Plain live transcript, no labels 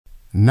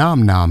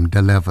Nom Nom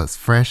delivers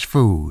fresh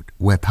food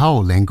with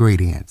whole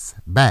ingredients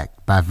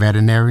backed by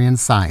veterinarian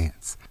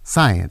science.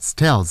 Science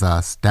tells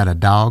us that a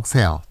dog's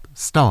health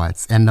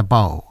starts in the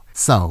bowl,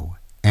 so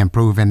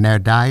improving their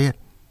diet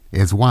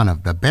is one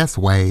of the best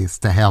ways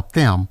to help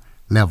them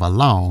live a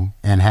long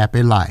and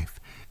happy life.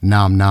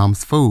 Nom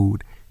Nom's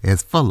food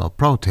is full of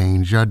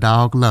proteins your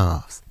dog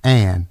loves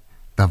and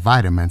the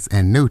vitamins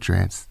and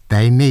nutrients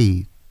they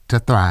need to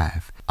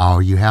thrive.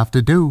 All you have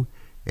to do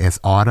is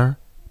order,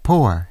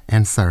 pour,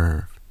 and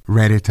serve.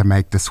 Ready to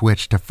make the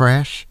switch to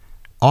fresh?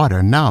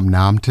 Order Nom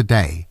Nom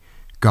today.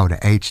 Go to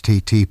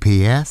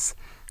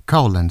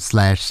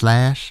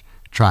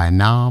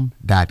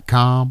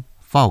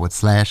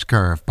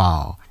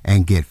https://trynom.com/curveball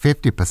and get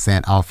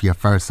 50% off your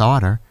first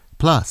order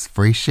plus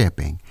free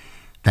shipping.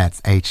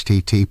 That's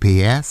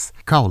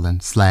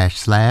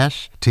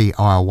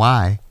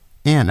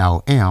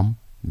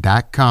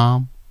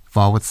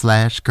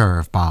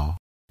https://trynom.com/curveball.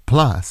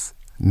 Plus,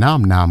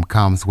 Nom Nom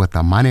comes with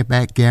a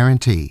money-back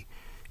guarantee.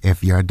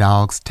 If your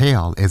dog's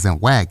tail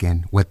isn't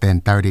wagging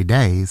within 30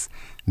 days,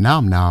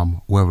 Nom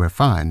Nom will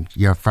refund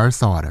your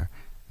first order.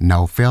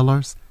 No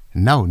fillers,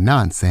 no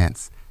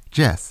nonsense,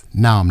 just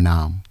Nom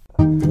Nom.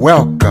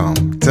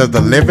 Welcome to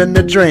the Living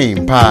the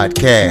Dream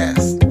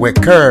podcast with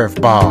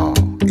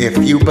Curveball. If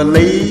you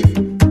believe,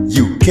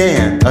 you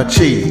can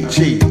achieve.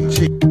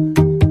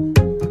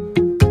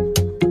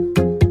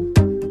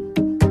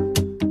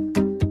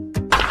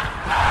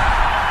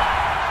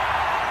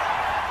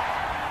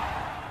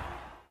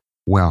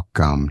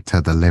 Welcome to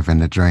the Living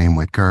the Dream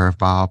with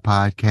Curveball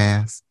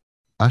podcast,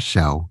 a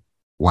show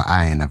where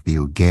I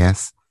interview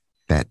guests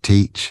that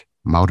teach,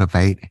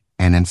 motivate,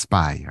 and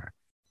inspire.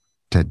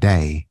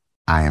 Today,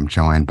 I am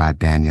joined by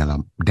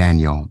Daniel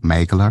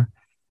Maigler.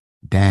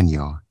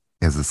 Daniel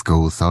is a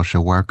school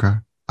social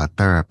worker, a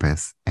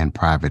therapist in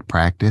private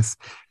practice.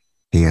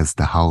 He is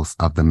the host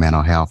of the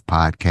mental health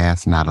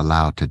podcast, Not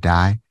Allowed to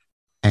Die,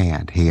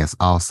 and he is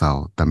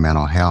also the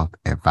mental health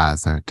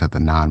advisor to the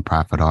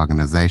nonprofit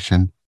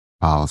organization,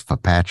 Paws for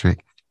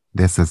Patrick.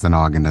 This is an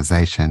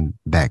organization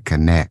that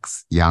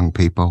connects young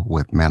people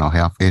with mental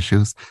health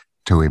issues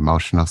to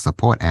emotional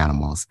support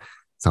animals.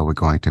 So we're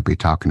going to be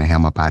talking to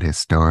him about his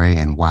story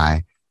and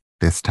why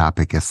this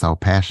topic is so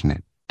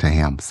passionate to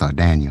him. So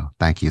Daniel,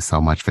 thank you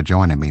so much for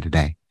joining me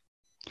today.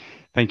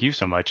 Thank you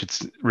so much.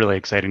 It's really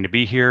exciting to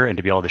be here and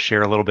to be able to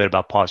share a little bit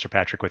about Paws for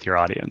Patrick with your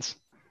audience.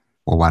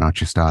 Well, why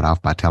don't you start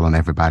off by telling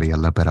everybody a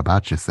little bit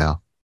about yourself?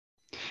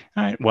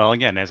 All right. Well,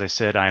 again, as I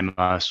said, I'm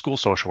a school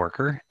social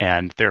worker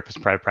and therapist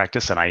in private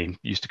practice, and I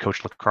used to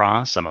coach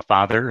lacrosse. I'm a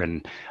father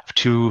and have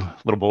two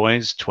little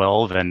boys,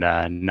 12 and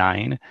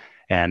 9,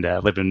 and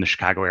live in the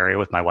Chicago area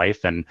with my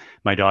wife and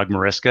my dog,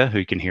 Mariska, who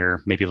you can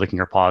hear maybe licking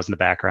her paws in the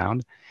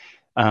background.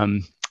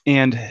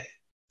 And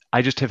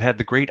I just have had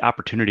the great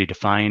opportunity to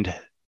find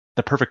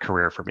the perfect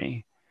career for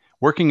me.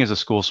 Working as a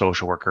school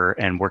social worker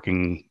and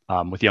working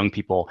with young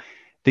people,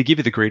 they give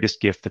you the greatest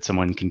gift that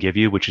someone can give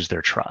you, which is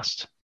their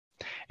trust.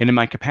 And in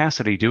my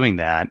capacity doing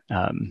that,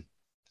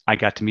 I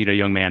got to meet a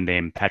young man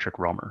named Patrick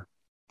Romer.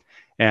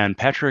 And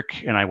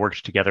Patrick and I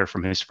worked together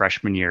from his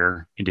freshman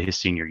year into his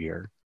senior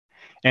year.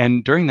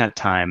 And during that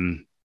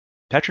time,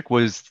 Patrick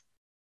was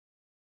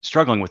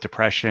struggling with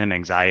depression,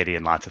 anxiety,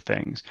 and lots of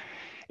things.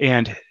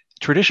 And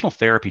traditional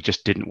therapy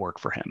just didn't work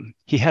for him.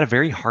 He had a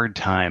very hard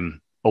time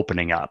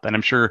opening up. And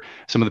I'm sure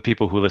some of the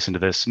people who listen to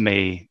this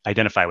may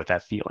identify with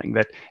that feeling,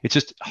 that it's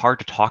just hard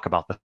to talk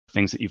about the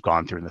things that you've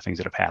gone through and the things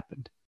that have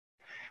happened.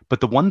 But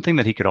the one thing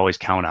that he could always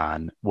count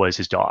on was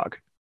his dog.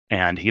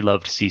 And he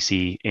loved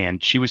Cece.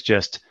 And she was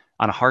just,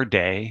 on a hard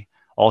day,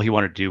 all he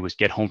wanted to do was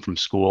get home from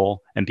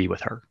school and be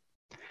with her.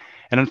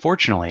 And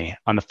unfortunately,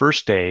 on the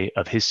first day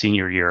of his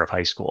senior year of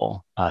high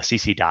school,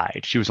 Cece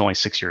died. She was only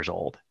 6 years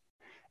old.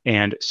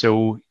 And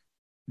so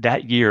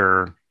that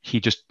year,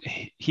 he'd had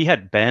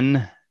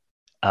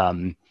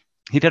a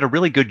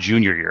really good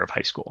junior year of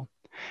high school.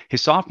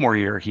 His sophomore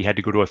year, he had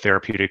to go to a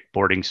therapeutic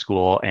boarding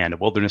school and a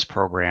wilderness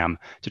program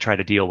to try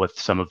to deal with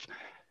some of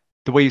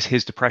the ways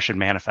his depression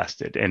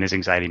manifested and his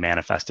anxiety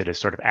manifested as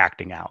sort of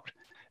acting out.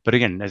 But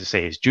again, as I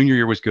say, his junior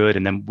year was good.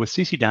 And then with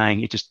Cece dying,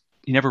 he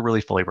never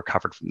really fully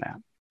recovered from that.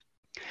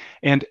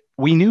 And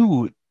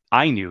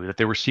I knew that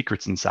there were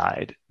secrets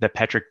inside that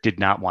Patrick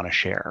did not want to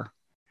share,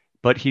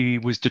 but he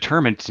was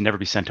determined to never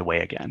be sent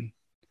away again.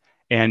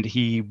 And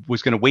he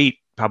was going to wait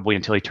probably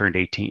until he turned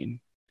 18.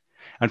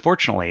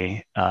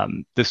 Unfortunately,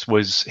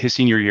 his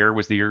senior year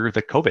was the year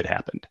that COVID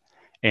happened.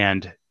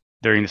 And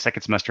during the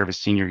second semester of his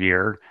senior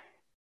year,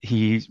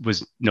 he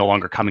was no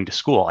longer coming to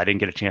school. I didn't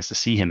get a chance to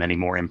see him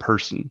anymore in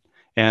person.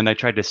 And I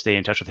tried to stay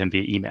in touch with him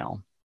via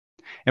email.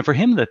 And for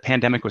him, the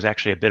pandemic was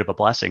actually a bit of a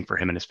blessing for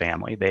him and his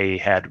family. They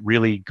had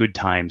really good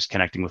times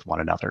connecting with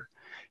one another.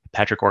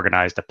 Patrick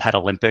organized a pet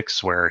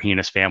Olympics where he and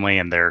his family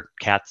and their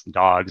cats and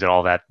dogs and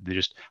all that, they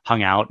just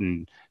hung out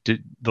and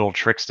did little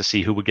tricks to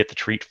see who would get the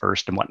treat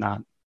first and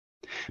whatnot.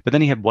 But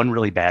then he had one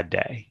really bad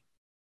day,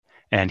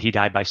 and he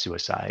died by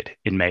suicide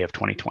in May of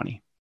 2020.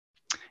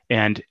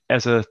 And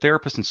as a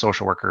therapist and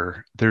social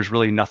worker, there's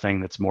really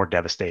nothing that's more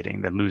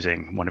devastating than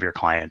losing one of your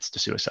clients to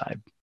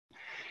suicide.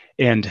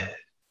 And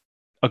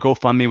a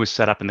GoFundMe was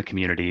set up in the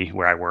community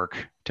where I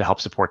work to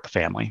help support the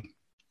family.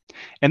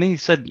 And he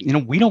said,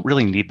 we don't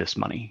really need this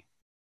money.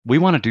 We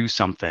want to do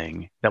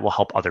something that will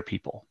help other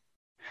people.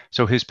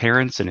 So his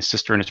parents and his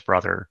sister and his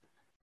brother,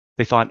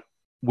 they thought,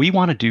 we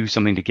want to do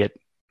something to get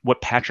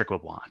what Patrick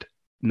would want,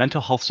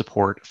 mental health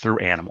support through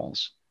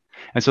animals.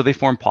 And so they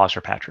formed Paws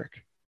for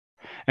Patrick.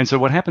 And so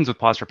what happens with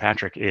Paws for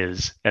Patrick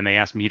is, and they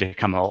asked me to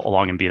come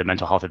along and be the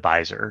mental health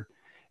advisor,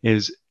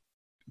 is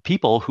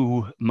people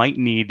who might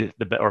need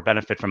or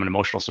benefit from an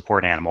emotional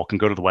support animal can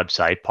go to the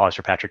website,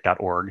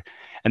 pawsforpatrick.org,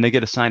 and they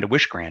get assigned a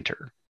wish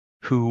granter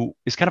who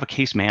is kind of a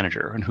case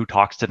manager and who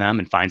talks to them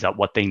and finds out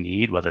what they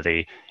need, whether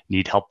they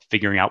need help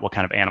figuring out what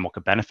kind of animal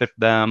could benefit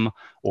them,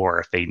 or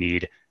if they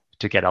need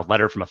to get a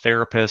letter from a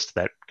therapist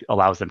that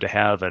allows them to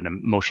have an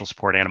emotional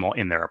support animal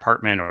in their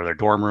apartment or their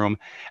dorm room.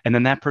 And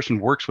then that person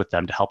works with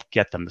them to help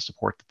get them the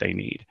support that they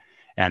need.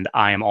 And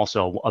I am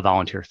also a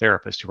volunteer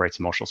therapist who writes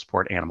emotional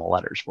support animal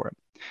letters for it.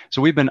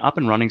 So we've been up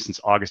and running since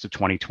August of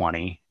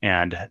 2020.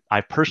 And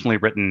I've personally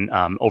written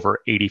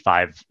over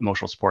 85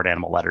 emotional support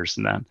animal letters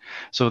in that.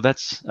 So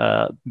that's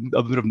a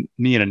bit of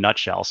me in a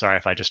nutshell. Sorry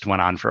if I just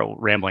went on for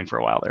rambling for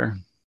a while there.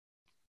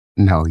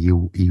 No,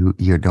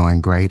 you're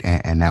doing great,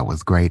 and that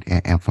was great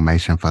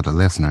information for the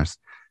listeners.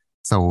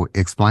 So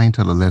explain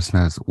to the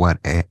listeners what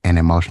an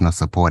emotional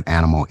support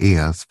animal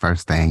is,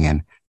 first thing,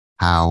 and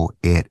how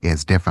it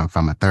is different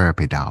from a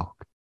therapy dog.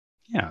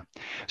 Yeah.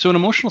 So an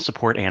emotional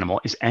support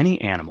animal is any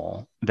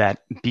animal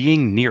that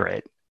being near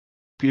it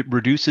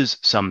reduces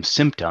some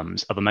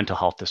symptoms of a mental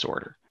health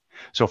disorder.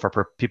 So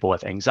for people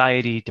with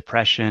anxiety,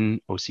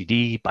 depression,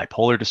 OCD,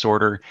 bipolar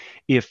disorder,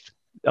 if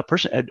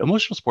an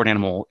emotional support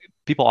animal,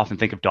 people often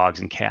think of dogs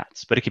and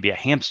cats, but it could be a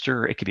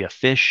hamster, it could be a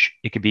fish,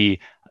 it could be,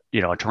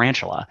 a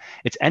tarantula.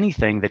 It's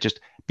anything that just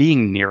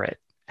being near it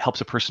helps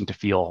a person to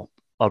feel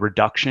a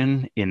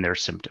reduction in their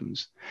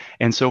symptoms.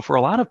 And so for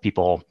a lot of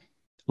people,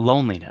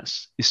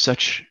 loneliness is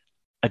such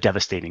a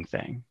devastating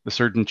thing. The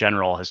Surgeon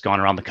General has gone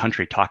around the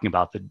country talking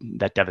about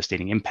that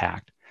devastating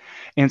impact.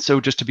 And so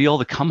just to be able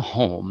to come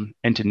home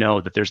and to know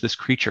that there's this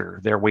creature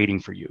there waiting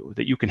for you,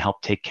 that you can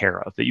help take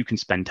care of, that you can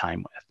spend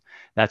time with,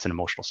 that's an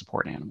emotional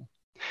support animal.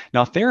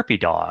 Now, a therapy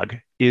dog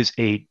is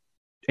an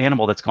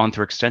animal that's gone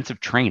through extensive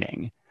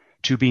training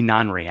to be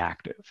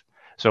non-reactive.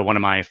 So one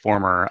of my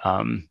former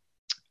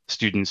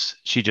students,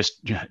 she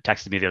just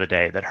texted me the other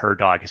day that her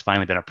dog has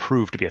finally been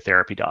approved to be a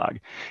therapy dog.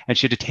 And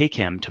she had to take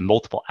him to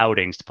multiple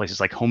outings to places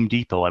like Home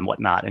Depot and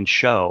whatnot and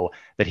show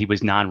that he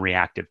was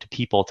non-reactive to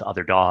people, to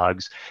other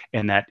dogs,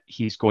 and that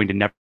he's going to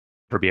never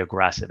be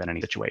aggressive in any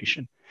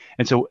situation.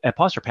 And so at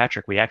Paws for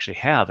Patrick, we actually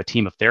have a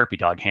team of therapy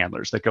dog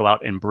handlers that go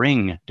out and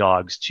bring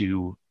dogs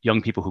to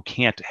young people who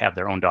can't have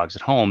their own dogs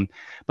at home,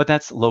 but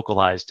that's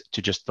localized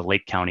to just the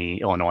Lake County,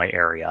 Illinois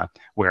area,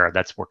 where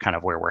that's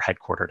where we're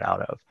headquartered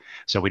out of.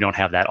 So we don't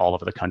have that all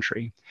over the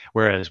country,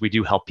 whereas we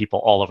do help people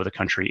all over the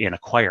country in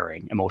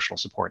acquiring emotional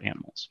support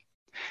animals.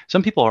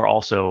 Some people are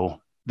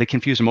also they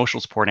confuse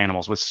emotional support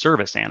animals with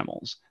service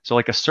animals. So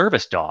like a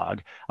service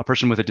dog, a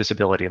person with a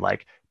disability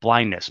like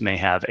blindness may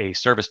have a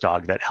service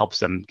dog that helps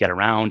them get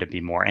around and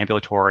be more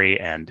ambulatory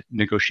and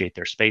negotiate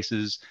their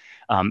spaces.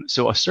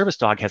 So a service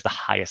dog has the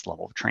highest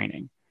level of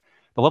training.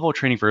 The level of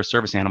training for a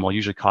service animal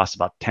usually costs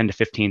about $10,000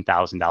 to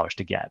 $15,000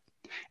 to get.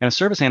 And a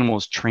service animal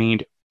is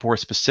trained for a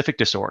specific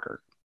disorder.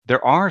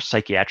 There are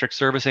psychiatric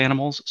service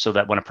animals so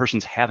that when a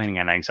person's having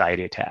an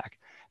anxiety attack,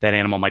 that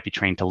animal might be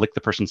trained to lick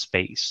the person's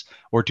face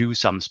or do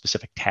some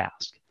specific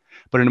task.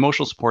 But an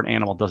emotional support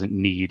animal doesn't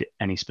need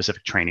any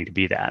specific training to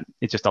be that.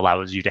 It just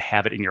allows you to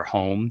have it in your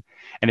home.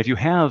 And if you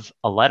have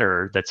a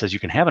letter that says you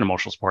can have an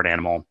emotional support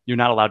animal, you're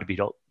not allowed to be,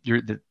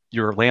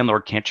 your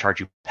landlord can't charge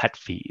you pet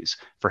fees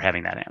for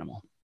having that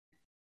animal.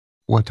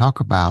 Well, talk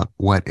about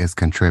what is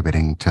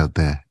contributing to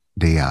the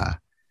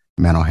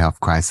mental health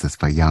crisis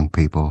for young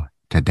people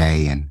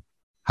today, and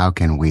how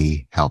can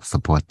we help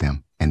support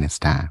them in this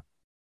time?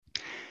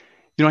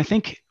 I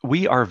think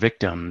we are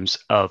victims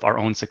of our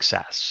own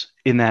success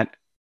in that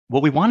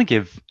what we want to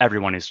give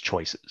everyone is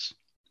choices,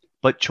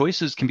 but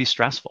choices can be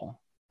stressful.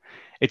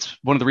 It's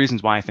one of the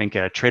reasons why I think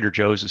Trader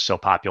Joe's is so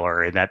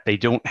popular, in that they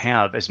don't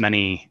have as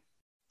many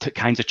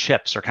kinds of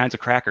chips or kinds of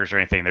crackers or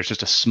anything. There's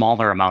just a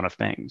smaller amount of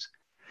things.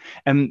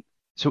 And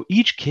so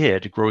each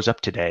kid grows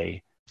up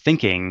today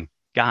thinking,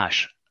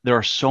 gosh, there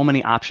are so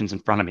many options in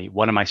front of me.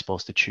 What am I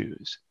supposed to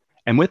choose?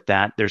 And with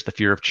that, there's the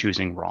fear of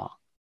choosing wrong.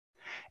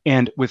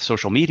 And with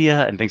social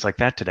media and things like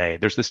that today,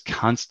 there's this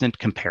constant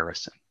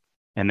comparison.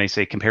 And they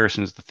say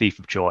comparison is the thief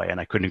of joy. And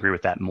I couldn't agree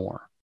with that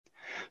more.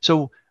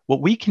 So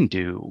what we can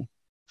do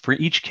for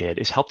each kid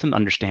is help them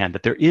understand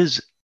that there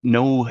is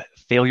no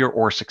failure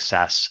or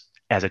success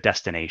as a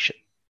destination.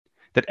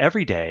 That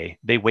every day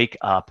they wake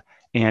up,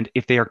 and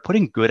if they are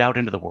putting good out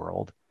into the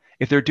world,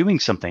 if they're doing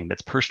something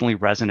that's personally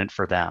resonant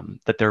for them,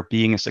 that they're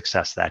being a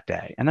success that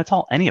day. And that's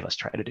all any of us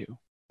try to do.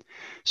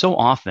 So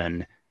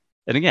often,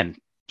 and again,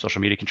 social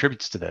media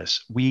contributes to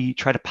this, we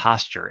try to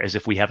posture as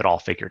if we have it all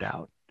figured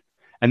out.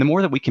 And the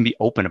more that we can be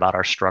open about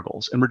our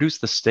struggles and reduce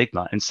the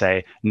stigma and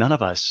say, none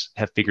of us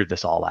have figured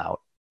this all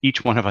out.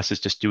 Each one of us is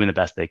just doing the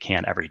best they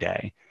can every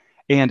day.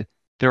 And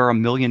there are a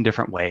million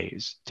different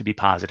ways to be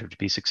positive, to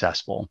be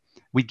successful.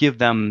 We give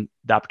them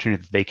the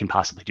opportunity that they can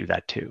possibly do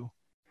that too.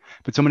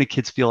 But so many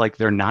kids feel like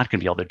they're not going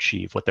to be able to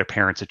achieve what their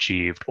parents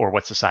achieved or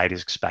what society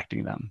is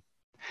expecting them.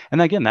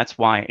 And again, that's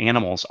why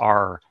animals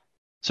are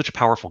such a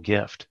powerful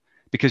gift,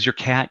 because your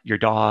cat, your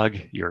dog,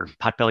 your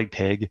pot-bellied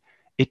pig,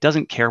 it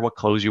doesn't care what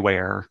clothes you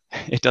wear.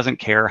 It doesn't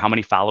care how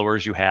many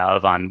followers you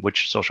have on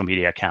which social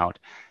media account.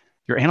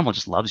 Your animal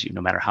just loves you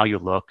no matter how you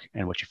look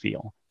and what you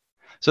feel.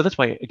 So that's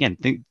why, again,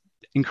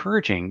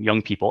 encouraging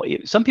young people,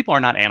 some people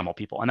are not animal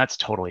people, and that's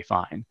totally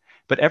fine.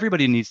 But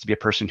everybody needs to be a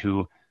person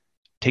who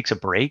takes a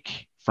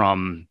break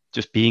from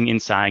just being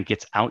inside,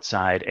 gets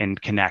outside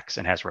and connects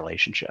and has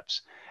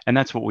relationships. And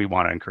that's what we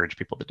want to encourage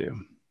people to do.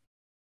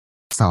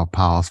 So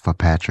pause for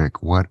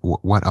Patrick. What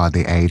are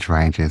the age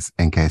ranges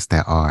in case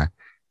there are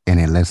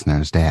any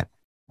listeners that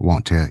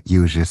want to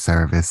use your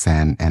service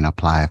and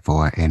apply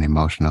for an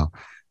emotional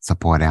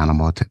support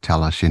animal? To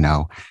tell us,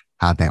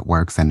 how that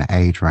works and the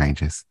age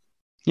ranges.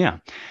 Yeah.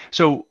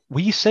 So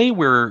we say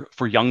we're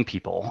for young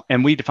people,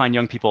 and we define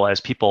young people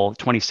as people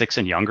 26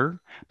 and younger.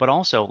 But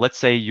also, let's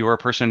say you're a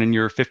person and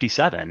you're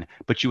 57,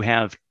 but you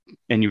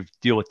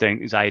deal with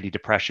anxiety,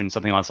 depression,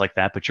 something else like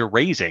that, but you're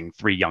raising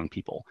 3 young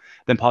people.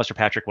 Then Pastor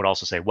Patrick would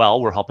also say, well,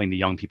 we're helping the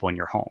young people in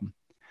your home.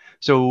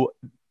 So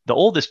the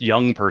oldest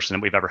young person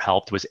that we've ever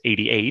helped was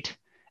 88.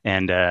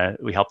 And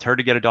we helped her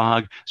to get a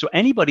dog. So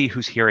anybody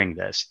who's hearing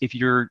this, if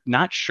you're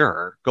not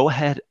sure, go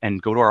ahead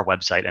and go to our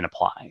website and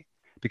apply.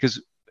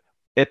 Because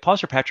at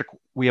Paws for Patrick,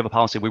 we have a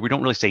policy where we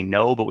don't really say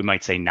no, but we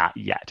might say not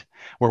yet,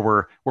 where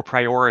we're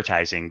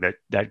prioritizing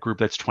that group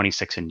that's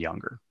 26 and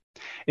younger.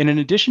 And in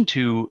addition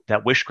to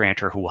that wish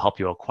granter who will help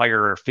you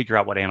acquire or figure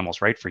out what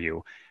animal's right for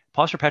you,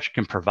 Paws for Patrick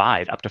can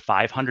provide up to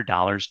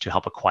 $500 to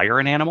help acquire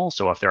an animal.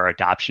 So if there are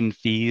adoption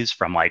fees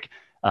from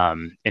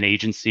an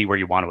agency where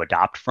you want to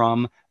adopt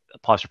from,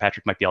 Paws for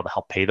Patrick might be able to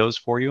help pay those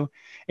for you.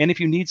 And if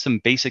you need some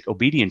basic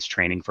obedience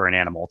training for an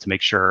animal to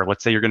make sure,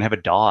 let's say you're going to have a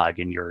dog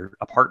in your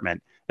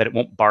apartment, that it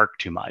won't bark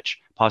too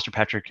much, Paws for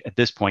Patrick at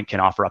this point can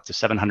offer up to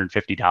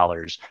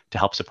 $750 to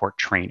help support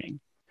training.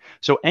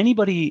 So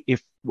anybody,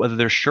 whether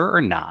they're sure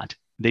or not,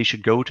 they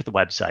should go to the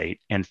website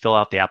and fill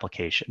out the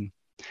application.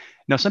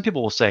 Now, some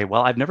people will say,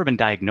 well, I've never been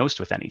diagnosed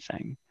with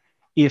anything.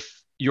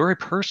 If you're a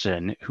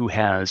person who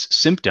has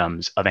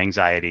symptoms of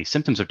anxiety,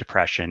 symptoms of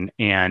depression,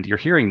 and you're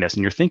hearing this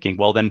and you're thinking,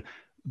 well, then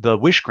the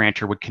wish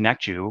granter would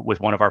connect you with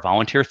one of our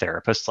volunteer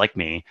therapists like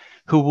me,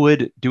 who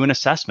would do an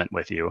assessment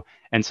with you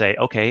and say,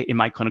 okay, in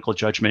my clinical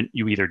judgment,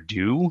 you either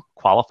do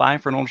qualify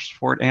for an ultra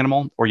support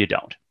animal or you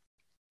don't.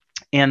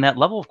 And that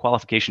level of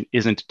qualification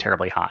isn't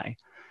terribly high.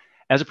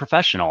 As a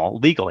professional,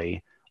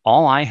 legally,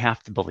 all I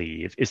have to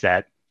believe is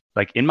that,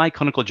 like in my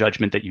clinical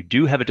judgment, that you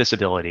do have a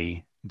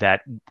disability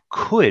that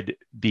could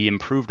be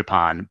improved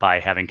upon by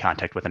having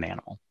contact with an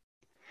animal.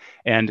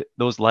 And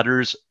those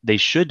letters, they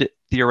should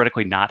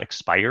theoretically not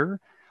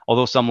expire,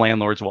 although some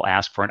landlords will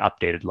ask for an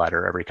updated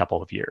letter every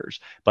couple of years.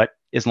 But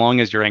as long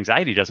as your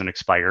anxiety doesn't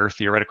expire,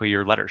 theoretically,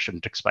 your letter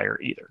shouldn't expire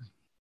either.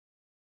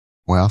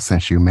 Well,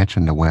 since you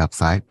mentioned the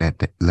website that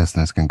the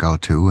listeners can go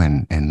to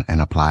and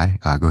apply,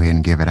 go ahead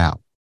and give it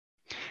out.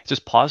 It's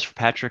just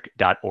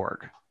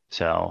pawsforpatrick.org.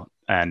 So,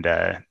 and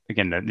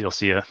again, you'll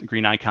see a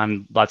green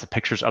icon, lots of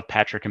pictures of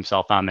Patrick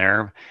himself on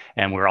there.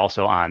 And we're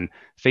also on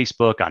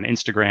Facebook, on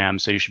Instagram.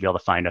 So you should be able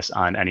to find us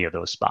on any of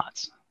those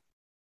spots.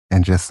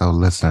 And just so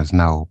listeners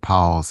know,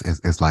 Paws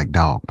is like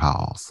dog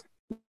paws.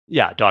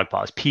 Yeah, dog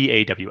paws,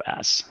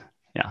 PAWS.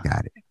 Yeah.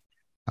 Got it.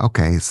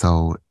 Okay,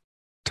 so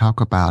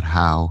talk about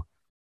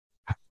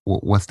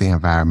what's the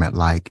environment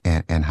like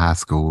in high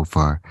school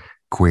for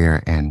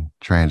queer and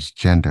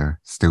transgender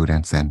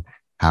students, and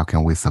how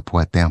can we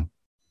support them?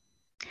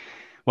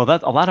 Well,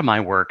 a lot of my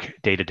work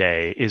day to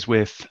day is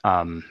with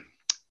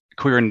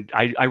queer, and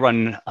I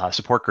run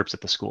support groups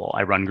at the school.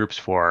 I run groups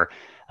for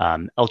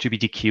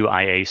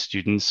LGBTQIA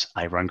students.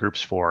 I run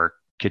groups for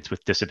kids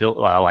with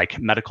disability, like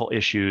medical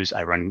issues.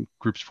 I run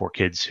groups for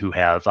kids who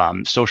have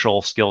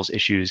social skills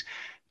issues,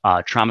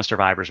 trauma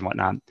survivors and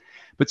whatnot.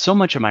 But so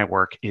much of my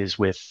work is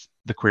with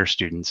the queer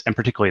students, and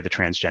particularly the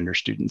transgender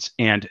students.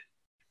 And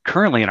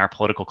currently in our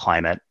political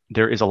climate,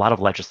 there is a lot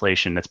of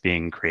legislation that's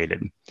being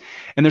created.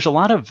 And there's a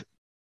lot of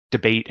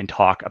debate and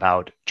talk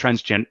about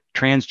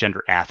transgender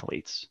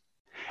athletes.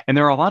 And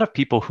there are a lot of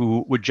people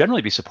who would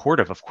generally be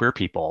supportive of queer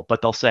people,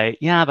 but they'll say,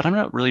 yeah, but I'm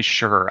not really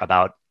sure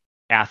about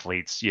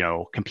athletes,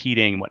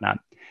 competing and whatnot.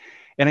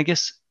 And I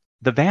guess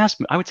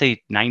I would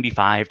say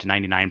 95 to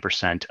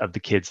 99% of the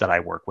kids that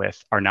I work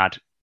with are not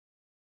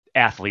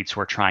athletes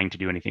who are trying to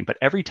do anything. But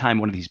every time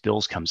one of these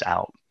bills comes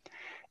out,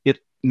 it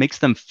makes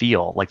them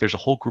feel like there's a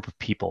whole group of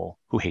people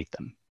who hate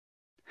them.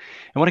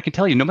 And what I can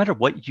tell you, no matter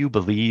what you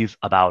believe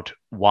about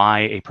why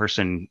a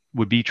person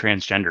would be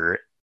transgender,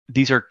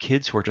 these are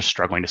kids who are just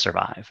struggling to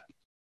survive.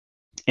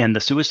 And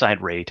the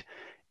suicide rate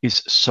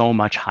is so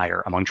much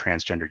higher among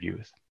transgender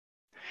youth.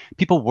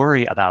 People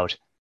worry about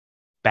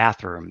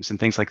bathrooms and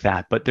things like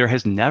that. But there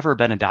has never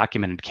been a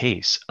documented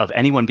case of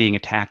anyone being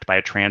attacked by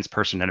a trans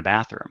person in a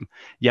bathroom.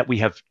 Yet we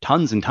have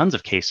tons and tons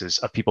of cases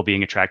of people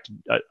being attacked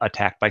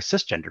by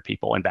cisgender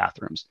people in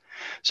bathrooms.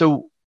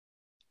 So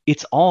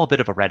it's all a bit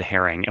of a red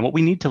herring. And what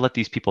we need to let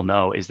these people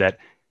know is that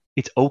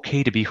it's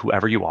okay to be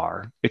whoever you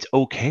are. It's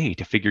okay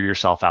to figure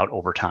yourself out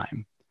over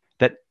time.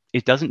 That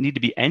it doesn't need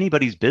to be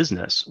anybody's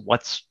business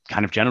what's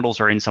kind of genitals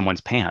are in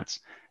someone's pants.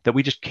 That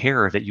we just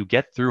care that you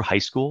get through high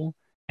school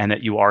and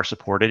that you are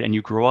supported and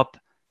you grow up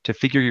to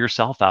figure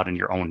yourself out in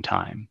your own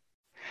time.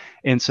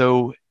 And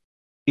so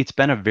it's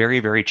been a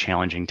very, very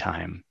challenging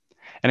time.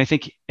 And I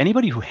think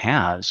anybody who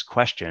has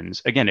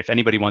questions, again, if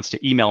anybody wants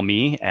to email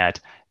me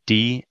at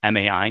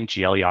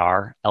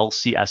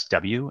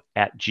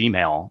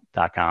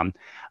dmaiglerlcsw@gmail.com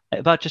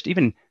about just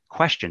even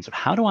questions of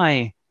how do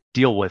I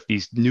deal with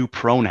these new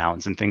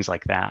pronouns and things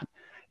like that,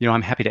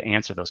 I'm happy to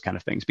answer those kind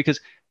of things because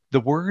the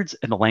words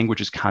and the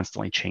language is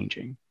constantly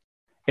changing.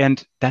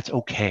 And that's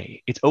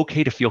okay. It's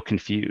okay to feel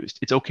confused.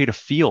 It's okay to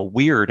feel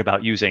weird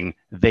about using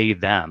they,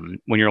 them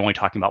when you're only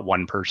talking about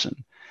one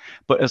person.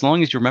 But as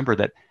long as you remember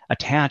that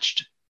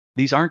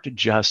these aren't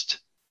just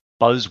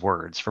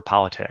buzzwords for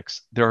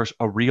politics. There's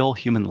a real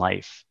human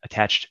life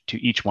attached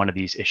to each one of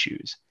these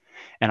issues.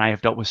 And I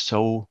have dealt with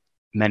so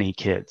many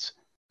kids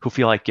who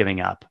feel like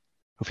giving up,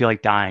 who feel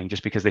like dying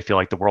just because they feel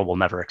like the world will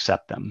never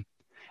accept them.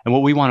 And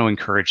what we want to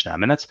encourage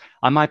them, and that's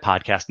on my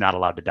podcast, Not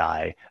Allowed to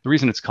Die. The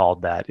reason it's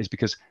called that is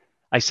because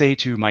I say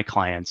to my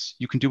clients,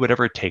 you can do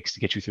whatever it takes to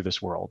get you through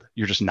this world.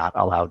 You're just not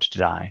allowed to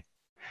die.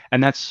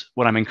 And that's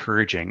what I'm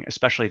encouraging,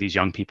 especially these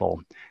young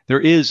people. There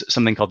is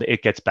something called the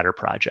It Gets Better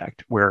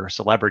Project, where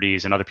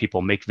celebrities and other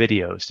people make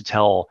videos to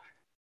tell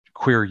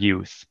queer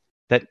youth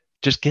that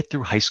just get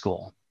through high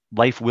school.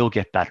 Life will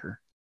get better.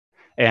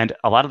 And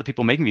a lot of the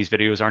people making these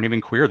videos aren't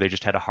even queer. They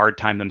just had a hard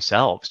time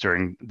themselves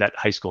during that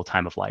high school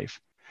time of life.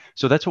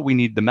 So that's what we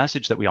need. The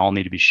message that we all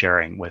need to be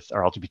sharing with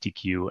our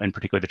LGBTQ and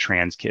particularly the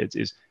trans kids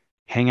is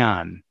hang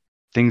on.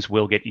 Things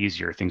will get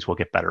easier. Things will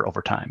get better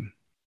over time.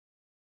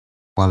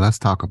 Well, let's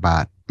talk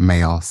about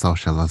male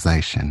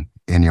socialization.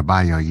 In your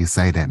bio, you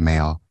say that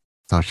male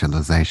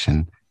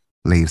socialization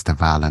leads to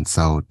violence.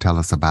 So tell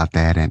us about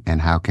that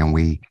and how can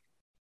we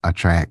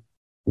attract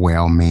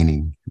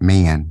well-meaning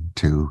men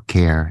to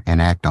care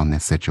and act on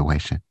this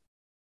situation?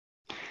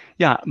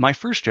 Yeah, my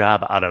first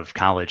job out of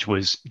college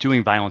was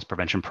doing violence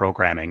prevention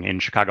programming in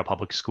Chicago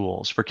public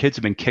schools for kids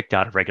who've been kicked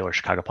out of regular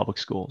Chicago public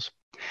schools.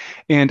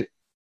 And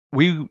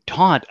we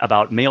taught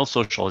about male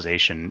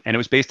socialization, and it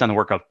was based on the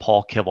work of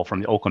Paul Kivel from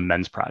the Oakland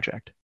Men's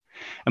Project.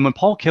 And when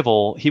Paul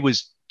Kivel, he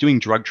was doing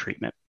drug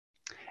treatment,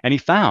 and he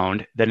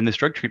found that in this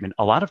drug treatment,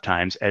 a lot of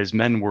times as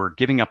men were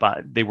giving up,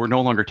 they were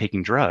no longer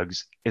taking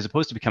drugs, as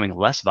opposed to becoming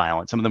less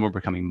violent, some of them were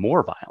becoming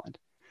more violent.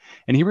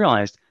 And he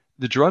realized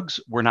the drugs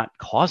were not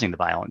causing the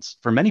violence.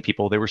 For many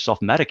people, they were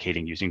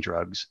self-medicating using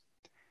drugs.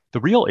 The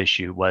real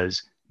issue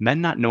was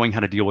men not knowing how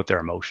to deal with their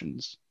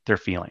emotions, their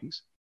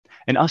feelings,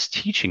 and us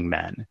teaching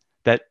men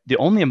that the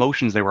only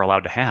emotions they were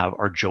allowed to have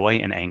are joy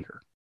and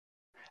anger.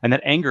 And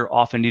that anger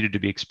often needed to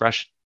be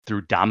expressed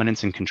through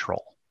dominance and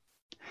control.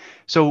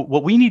 So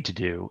what we need to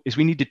do is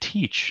we need to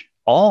teach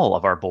all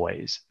of our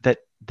boys that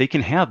they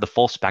can have the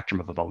full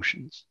spectrum of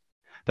emotions,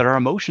 that our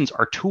emotions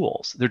are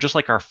tools. They're just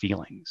like our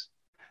feelings,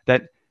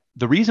 that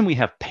the reason we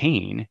have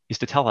pain is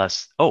to tell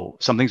us, oh,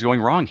 something's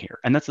going wrong here.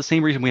 And that's the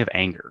same reason we have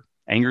anger.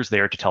 Anger is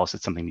there to tell us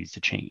that something needs to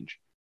change.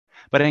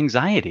 But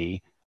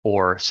anxiety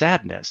or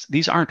sadness,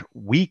 these aren't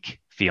weak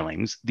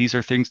feelings. These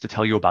are things to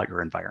tell you about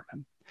your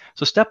environment.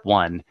 So step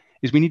one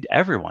is we need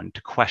everyone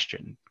to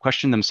question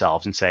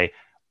themselves and say,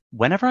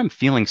 whenever I'm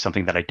feeling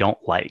something that I don't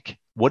like,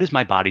 what is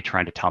my body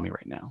trying to tell me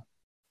right now?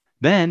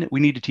 Then we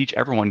need to teach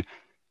everyone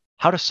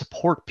how to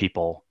support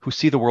people who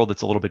see the world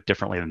that's a little bit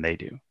differently than they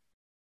do.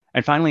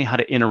 And finally, how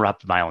to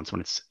interrupt violence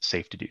when it's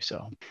safe to do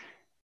so.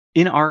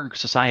 In our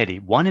society,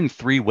 1 in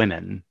 3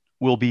 women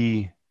will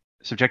be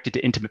subjected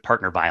to intimate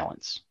partner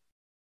violence.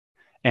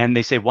 And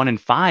they say 1 in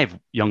 5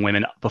 young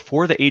women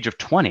before the age of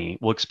 20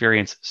 will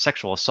experience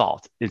sexual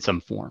assault in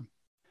some form.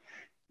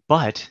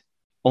 But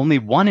only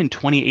 1 in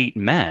 28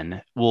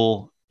 men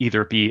will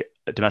either be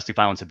a domestic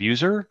violence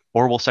abuser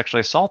or will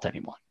sexually assault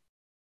anyone.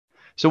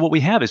 So what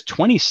we have is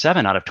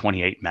 27 out of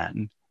 28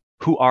 men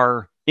who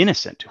are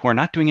innocent, who are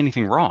not doing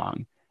anything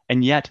wrong,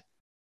 and yet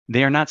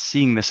they are not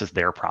seeing this as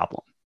their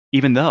problem,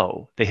 even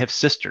though they have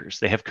sisters,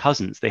 they have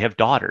cousins, they have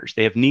daughters,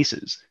 they have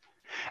nieces.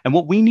 And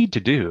what we need to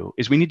do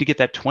is we need to get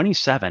that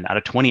 27 out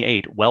of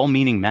 28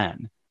 well-meaning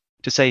men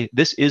to say,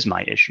 this is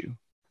my issue.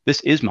 This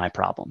is my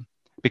problem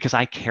because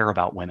I care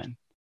about women.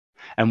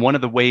 And one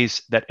of the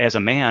ways that as a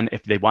man,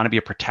 if they want to be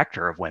a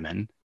protector of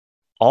women,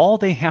 all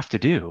they have to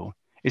do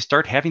is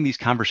start having these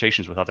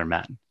conversations with other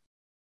men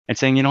and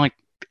saying, like,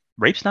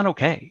 rape's not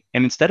okay.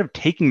 And instead of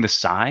taking the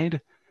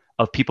side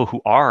of people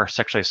who are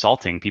sexually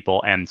assaulting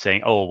people and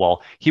saying, oh,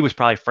 well, he was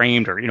probably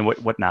framed or,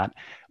 whatnot,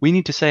 we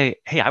need to say,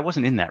 hey, I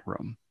wasn't in that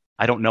room.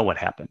 I don't know what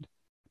happened,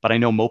 but I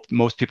know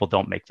most people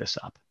don't make this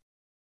up.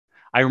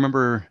 I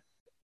remember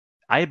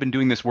I had been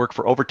doing this work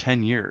for over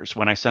 10 years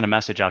when I sent a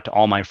message out to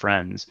all my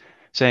friends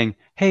saying,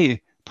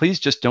 hey, please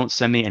just don't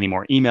send me any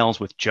more emails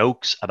with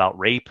jokes about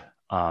rape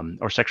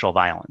or sexual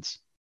violence.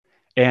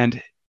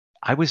 And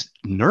I was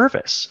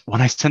nervous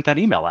when I sent that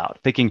email out,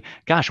 thinking,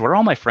 gosh, what are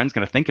all my friends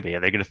going to think of me? Are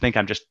they going to think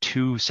I'm just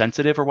too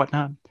sensitive or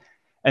whatnot?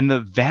 And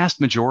the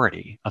vast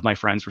majority of my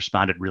friends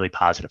responded really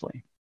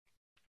positively.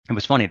 It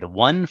was funny. The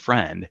one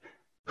friend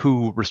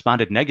who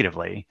responded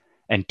negatively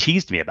and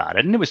teased me about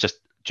it, and it was just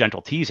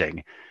gentle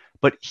teasing,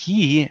 but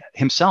he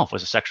himself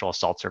was a sexual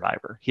assault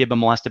survivor. He had been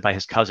molested by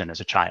his cousin as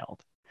a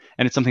child.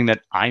 And it's something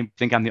that I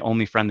think I'm the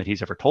only friend that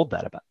he's ever told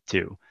that about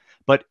to.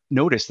 But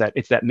notice that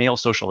it's that male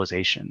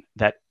socialization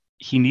that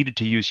he needed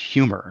to use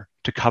humor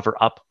to cover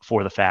up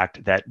for the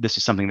fact that this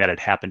is something that had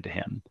happened to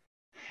him.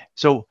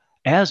 So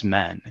as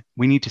men,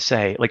 we need to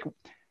say, like,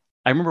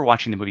 I remember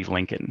watching the movie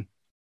Lincoln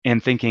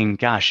and thinking,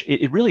 gosh,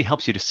 it really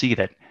helps you to see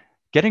that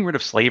getting rid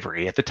of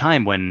slavery at the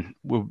time when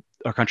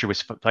our country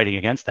was fighting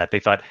against that, they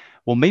thought,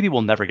 well, maybe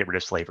we'll never get rid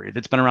of slavery.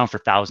 That's been around for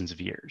thousands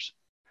of years.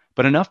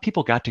 But enough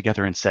people got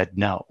together and said,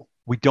 no,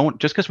 we don't,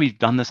 just because we've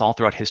done this all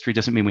throughout history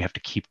doesn't mean we have to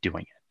keep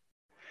doing it.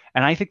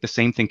 And I think the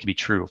same thing can be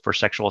true for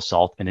sexual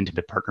assault and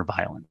intimate partner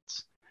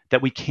violence,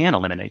 that we can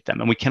eliminate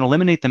them and we can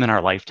eliminate them in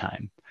our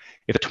lifetime.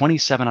 If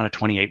 27 out of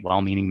 28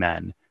 well-meaning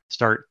men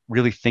start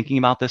really thinking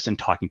about this and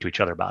talking to each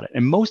other about it,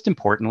 and most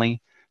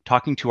importantly,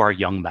 talking to our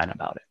young men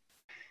about it,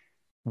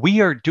 we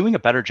are doing a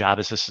better job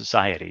as a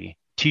society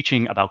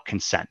teaching about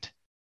consent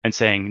and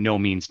saying no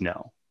means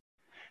no.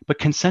 But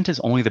consent is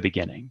only the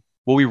beginning.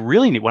 What we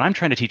really need, what I'm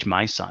trying to teach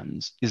my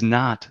sons is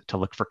not to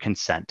look for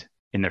consent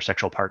in their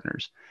sexual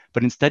partners,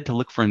 but instead to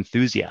look for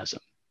enthusiasm.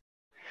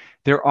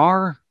 There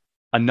are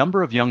a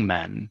number of young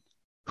men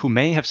who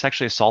may have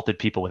sexually assaulted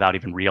people without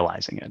even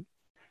realizing it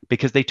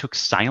because they took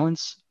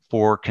silence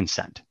for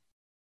consent.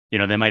 You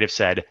know, they might have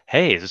said,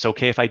 hey, is this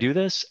okay if I do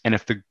this? And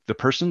if the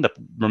person, the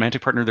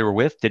romantic partner they were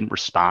with didn't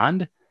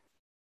respond,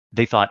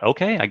 they thought,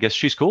 okay, I guess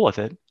she's cool with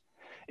it.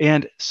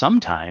 And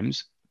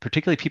sometimes,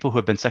 particularly people who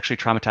have been sexually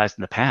traumatized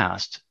in the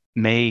past,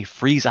 may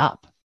freeze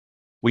up.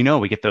 We know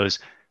we get those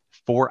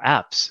 4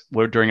 Fs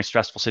where during a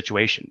stressful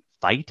situation: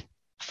 fight,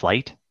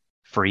 flight,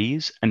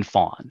 freeze, and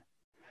fawn.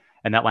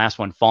 And that last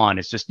one, fawn,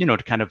 is just,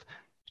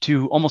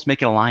 to almost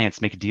make an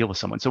alliance, make a deal with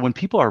someone. So when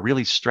people are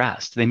really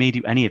stressed, they may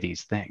do any of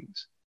these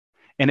things.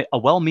 And a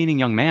well-meaning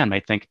young man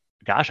might think,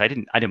 gosh, I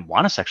didn't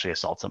want to sexually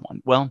assault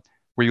someone. Well,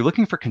 were you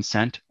looking for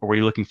consent or were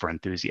you looking for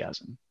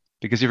enthusiasm?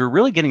 Because if you're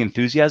really getting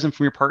enthusiasm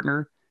from your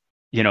partner,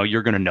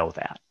 you're going to know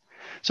that.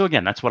 So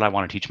again, that's what I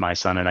want to teach my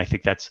son. And I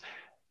think that's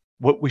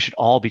what we should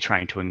all be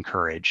trying to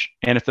encourage.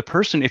 And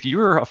if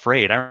you're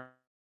afraid, I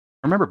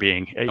remember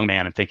being a young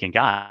man and thinking,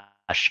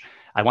 gosh,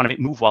 I want to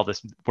move while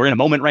we're in a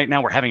moment right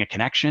now, we're having a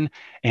connection,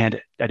 and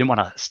I didn't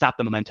want to stop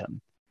the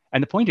momentum.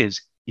 And the point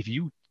is, if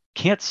you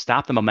can't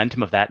stop the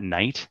momentum of that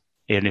night,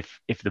 and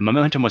if the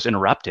momentum was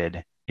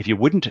interrupted, if you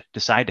wouldn't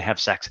decide to have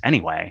sex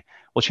anyway,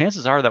 well,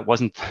 chances are that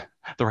wasn't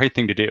the right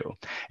thing to do.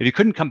 If you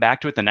couldn't come back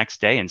to it the next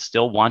day and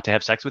still want to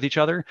have sex with each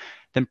other,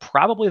 then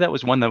probably that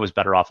was one that was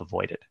better off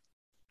avoided.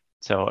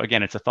 So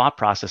again, it's a thought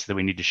process that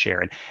we need to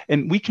share.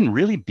 And we can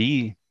really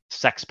be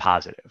sex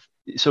positive.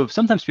 So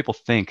sometimes people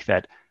think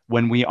that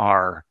when we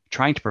are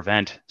trying to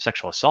prevent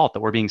sexual assault, that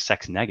we're being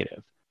sex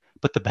negative.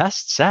 But the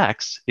best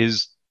sex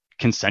is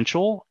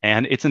consensual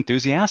and it's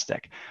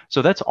enthusiastic.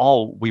 So that's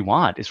all we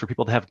want, is for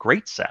people to have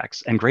great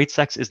sex. And great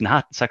sex is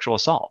not sexual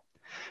assault.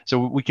 So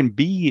we can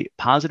be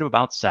positive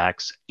about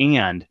sex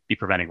and be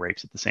preventing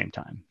rapes at the same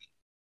time.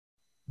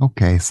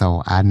 Okay,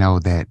 so I know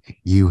that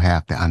you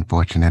have the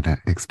unfortunate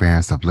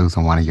experience of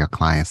losing one of your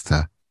clients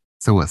to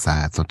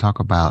suicide. So talk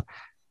about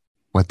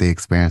what the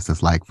experience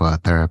is like for a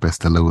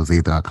therapist to lose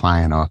either a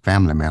client or a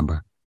family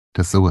member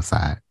to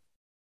suicide.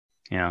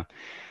 Yeah.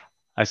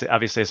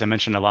 Obviously, as I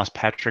mentioned, I lost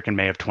Patrick in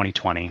May of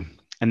 2020.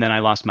 And then I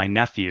lost my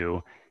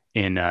nephew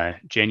in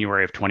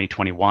January of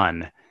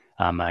 2021.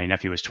 My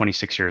nephew was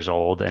 26 years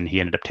old and he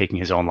ended up taking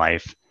his own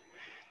life.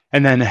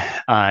 And then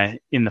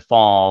in the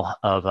fall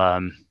of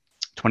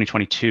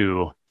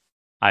 2022,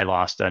 I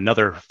lost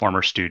another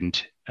former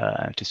student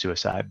to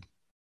suicide.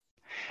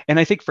 And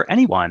I think for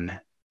anyone,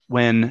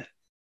 when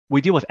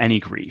we deal with any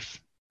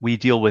grief, we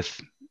deal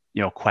with,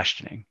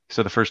 questioning.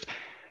 So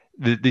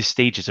the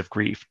stages of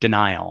grief: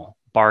 denial,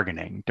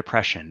 bargaining,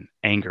 depression,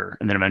 anger,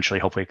 and then eventually,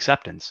 hopefully,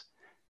 acceptance.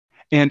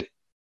 And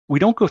we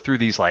don't go through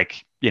these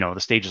the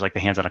stages like the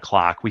hands on a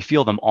clock. We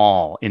feel them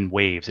all in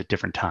waves at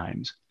different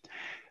times.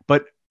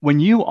 But when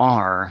you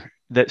are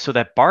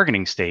that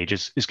bargaining stage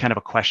is kind of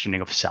a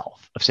questioning of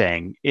self, of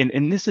saying,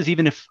 and this is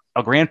even if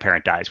a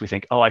grandparent dies, we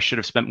think, oh, I should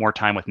have spent more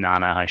time with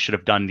Nana. I should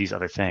have done these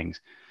other things.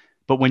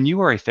 But when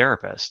you are a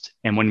therapist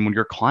and when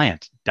your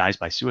client dies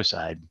by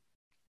suicide,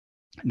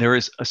 there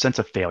is a sense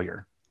of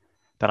failure,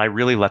 that I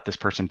really let this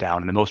person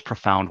down in the most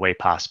profound way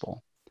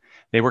possible.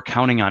 They were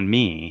counting on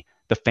me.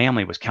 The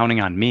family was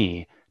counting on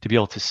me to be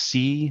able to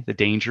see the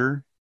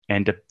danger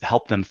and to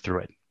help them through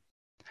it.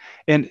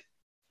 And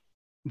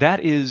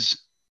that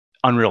is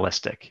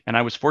unrealistic. And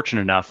I was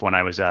fortunate enough when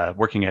I was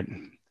working at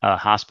a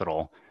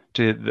hospital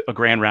to a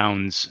grand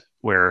rounds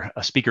where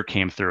a speaker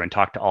came through and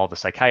talked to all the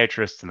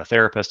psychiatrists and the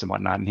therapists and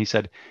whatnot. And he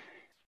said,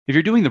 if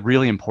you're doing the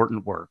really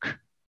important work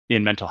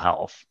in mental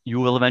health, you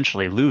will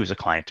eventually lose a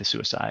client to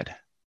suicide.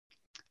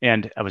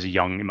 And I was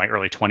young, in my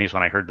early 20s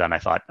when I heard that, and I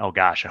thought, oh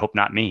gosh, I hope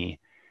not me.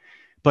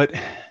 But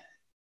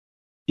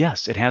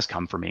yes, it has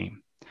come for me.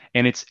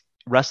 And it's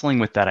wrestling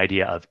with that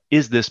idea of,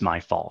 is this my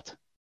fault?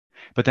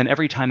 But then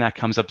every time that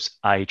comes up,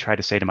 I try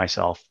to say to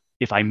myself,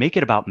 if I make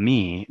it about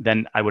me,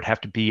 then I would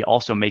have to be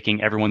also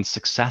making everyone's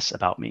success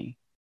about me.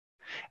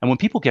 And when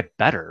people get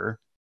better,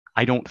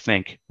 I don't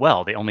think,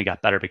 well, they only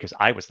got better because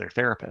I was their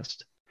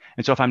therapist.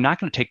 And so if I'm not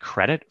going to take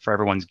credit for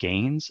everyone's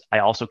gains, I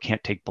also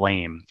can't take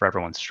blame for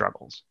everyone's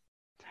struggles.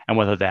 And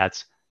whether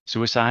that's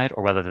suicide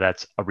or whether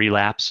that's a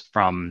relapse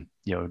from,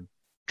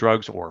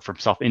 drugs or from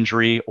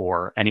self-injury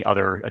or any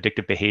other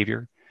addictive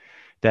behavior,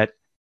 that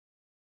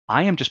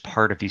I am just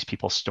part of these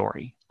people's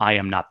story. I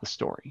am not the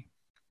story.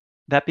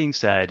 That being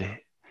said,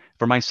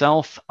 for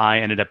myself, I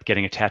ended up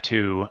getting a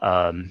tattoo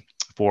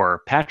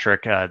for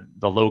Patrick.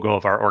 The logo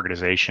of our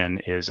organization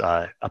is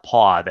a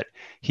paw that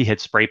he had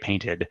spray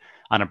painted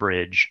on a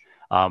bridge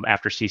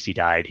after Cece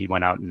died. He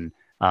went out and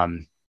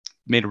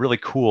made a really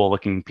cool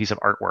looking piece of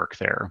artwork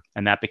there.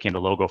 And that became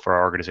the logo for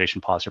our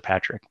organization, Paws for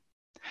Patrick.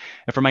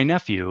 And for my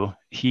nephew,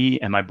 he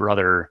and my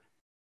brother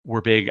were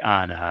big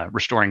on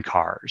restoring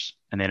cars.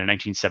 And then a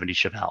 1970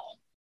 Chevelle.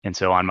 And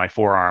so on my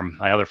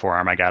other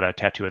forearm, I got a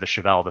tattoo of the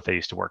Chevelle that they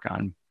used to work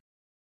on.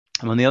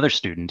 And when the other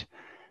student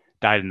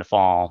died in the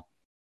fall,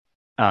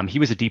 he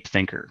was a deep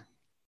thinker.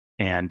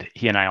 And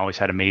he and I always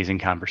had amazing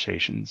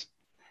conversations.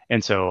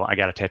 And so I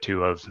got a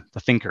tattoo of the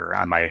thinker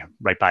on my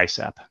right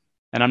bicep.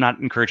 And I'm not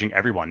encouraging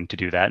everyone to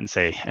do that and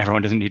say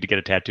everyone doesn't need to get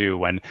a tattoo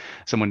when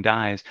someone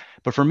dies.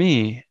 But for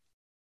me,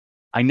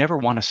 I never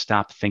want to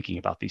stop thinking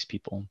about these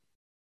people.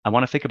 I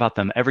want to think about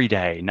them every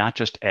day, not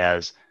just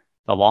as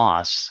the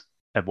loss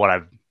of what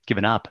I've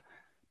given up,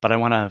 but I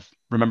want to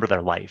remember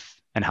their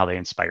life and how they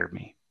inspired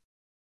me.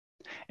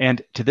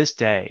 And to this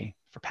day,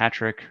 for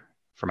Patrick,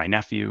 for my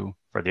nephew,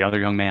 for the other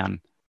young man,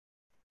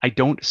 I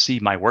don't see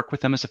my work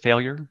with them as a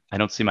failure. I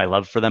don't see my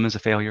love for them as a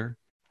failure.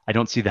 I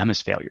don't see them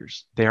as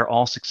failures. They are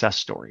all success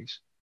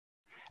stories.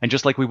 And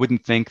just like we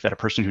wouldn't think that a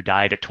person who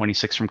died at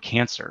 26 from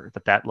cancer,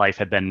 that life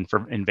had been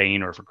in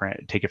vain or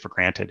take it for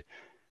granted,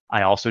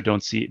 I also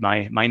don't see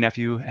my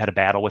nephew had a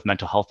battle with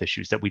mental health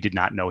issues that we did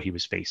not know he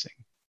was facing.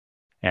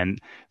 And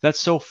that's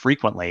so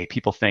frequently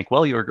people think,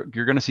 well, you're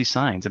going to see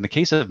signs. In the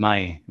case of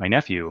my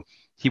nephew,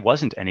 he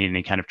wasn't in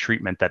any kind of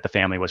treatment that the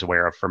family was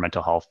aware of for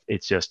mental health.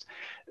 It's just,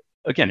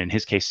 again, in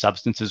his case,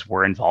 substances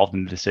were involved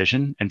in the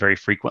decision. And very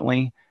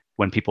frequently,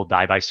 when people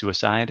die by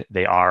suicide,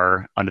 they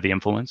are under the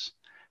influence,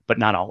 but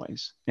not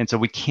always. And so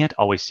we can't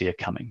always see it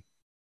coming.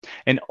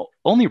 And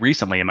only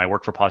recently in my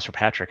work for Paws for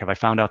Patrick have I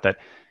found out that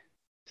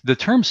the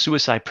term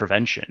suicide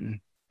prevention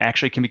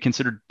actually can be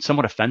considered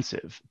somewhat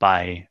offensive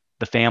by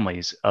the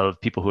families of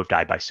people who have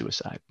died by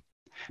suicide,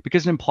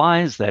 because it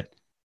implies that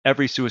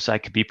every suicide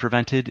could be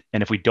prevented,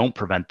 and if we don't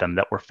prevent them,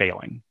 that we're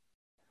failing.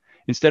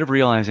 Instead of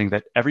realizing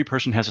that every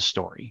person has a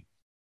story,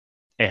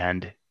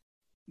 and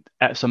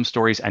some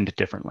stories end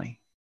differently.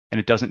 And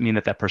it doesn't mean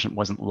that that person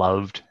wasn't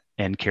loved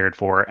and cared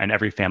for, and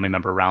every family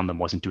member around them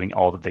wasn't doing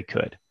all that they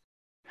could.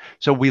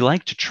 So we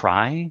like to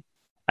try.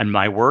 And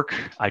my work,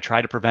 I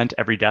try to prevent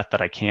every death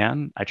that I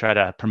can. I try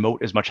to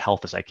promote as much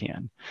health as I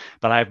can.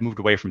 But I've moved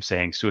away from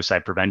saying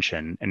suicide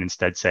prevention and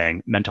instead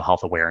saying mental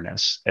health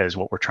awareness is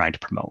what we're trying to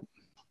promote.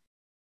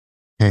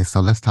 Okay, so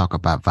let's talk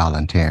about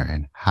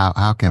volunteering.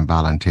 How can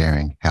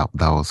volunteering help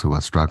those who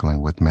are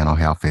struggling with mental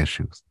health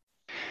issues?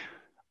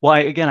 Well,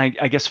 I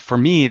guess for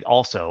me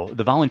also,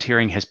 the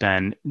volunteering has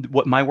been,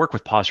 what my work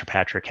with Paws for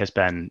Patrick has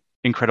been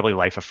incredibly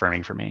life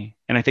affirming for me.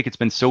 And I think it's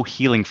been so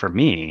healing for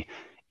me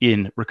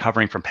in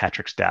recovering from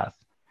Patrick's death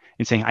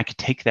and saying I could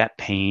take that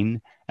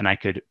pain and I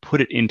could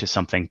put it into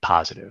something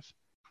positive.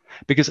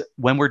 Because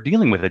when we're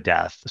dealing with a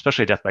death,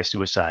 especially a death by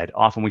suicide,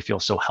 often we feel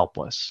so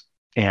helpless.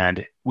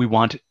 And we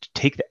want to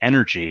take the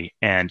energy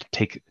and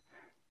take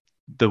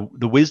the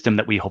wisdom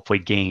that we hopefully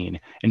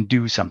gain and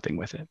do something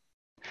with it.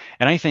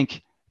 And I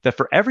think that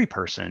for every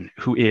person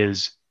who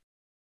is,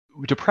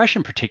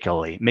 depression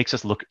particularly makes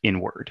us look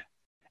inward,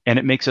 and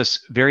it makes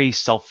us very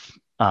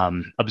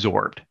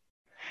self-absorbed.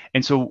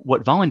 And so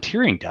what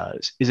volunteering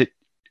does is it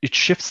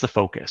shifts the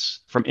focus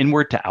from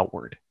inward to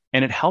outward,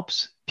 and it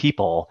helps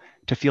people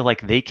to feel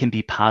like they can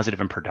be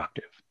positive and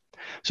productive.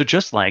 So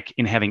just like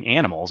in having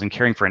animals and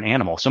caring for an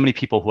animal, so many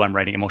people who I'm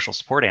writing emotional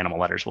support animal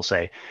letters will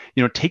say,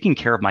 taking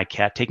care of my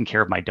cat, taking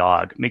care of my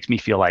dog makes me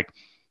feel like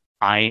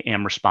I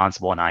am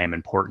responsible and I am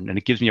important, and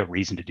it gives me a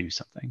reason to do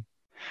something.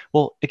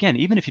 Well, again,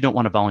 even if you don't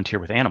want to volunteer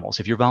with animals,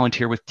 if you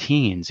volunteer with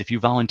teens, if you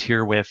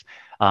volunteer with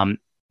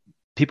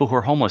people who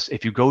are homeless,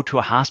 if you go to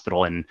a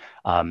hospital and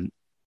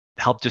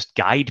help just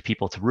guide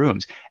people to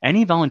rooms,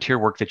 any volunteer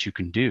work that you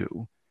can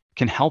do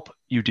can help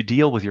you to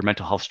deal with your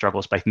mental health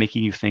struggles by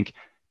making you think,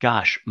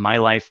 gosh, my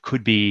life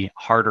could be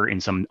harder in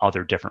some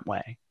other different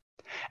way.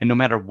 And no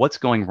matter what's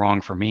going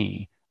wrong for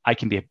me, I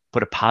can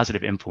put a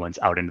positive influence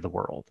out into the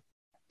world.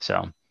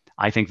 So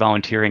I think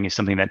volunteering is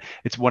something that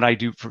it's what I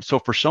do.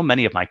 For so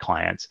many of my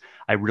clients,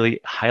 I really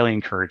highly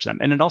encourage them.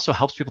 And it also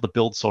helps people to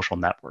build social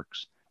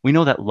networks. We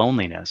know that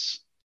loneliness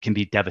can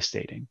be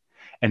devastating,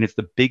 and it's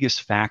the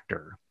biggest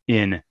factor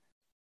in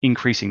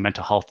increasing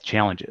mental health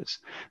challenges.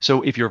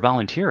 So if you're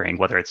volunteering,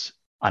 whether it's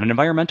on an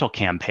environmental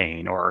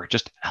campaign or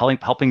just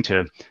helping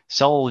to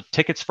sell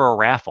tickets for a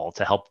raffle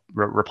to help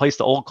replace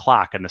the old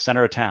clock in the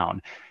center of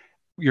town,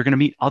 you're going to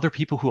meet other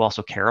people who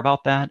also care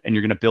about that, and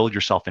you're going to build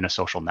yourself in a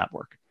social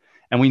network.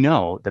 And we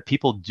know that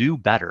people do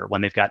better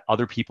when they've got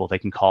other people they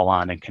can call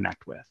on and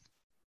connect with.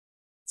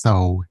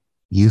 So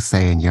you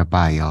say in your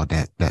bio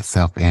that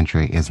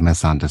self-injury is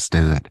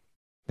misunderstood.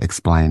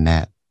 Explain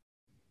that.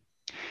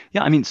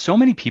 Yeah, I mean, so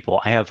many people.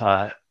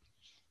 I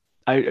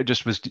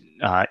just was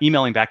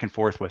emailing back and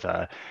forth with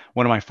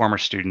one of my former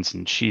students,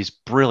 and she's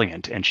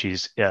brilliant, and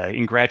she's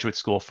in graduate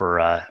school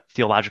for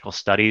theological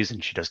studies,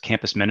 and she does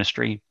campus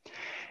ministry.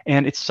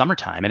 And it's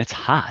summertime, and it's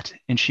hot,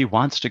 and she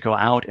wants to go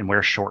out and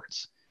wear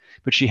shorts,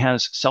 but she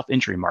has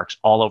self-injury marks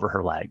all over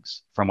her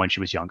legs from when she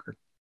was younger.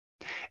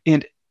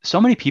 And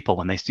so many people,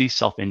 when they see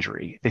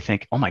self-injury, they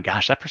think, oh my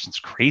gosh, that person's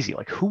crazy.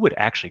 Like, who would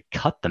actually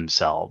cut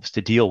themselves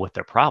to deal with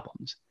their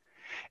problems?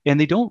 And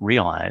they don't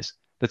realize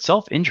that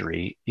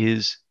self-injury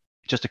is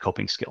just a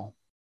coping skill.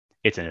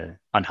 It's an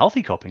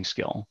unhealthy coping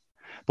skill.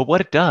 But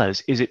what it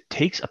does is it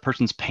takes a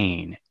person's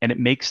pain and it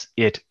makes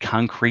it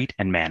concrete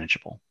and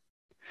manageable.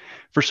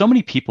 For so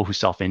many people who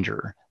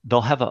self-injure,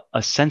 they'll have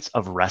a sense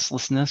of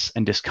restlessness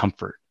and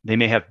discomfort. They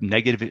may have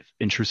negative,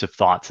 intrusive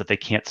thoughts that they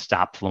can't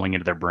stop flowing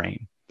into their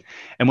brain.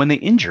 And when they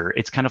injure,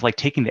 it's kind of like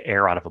taking the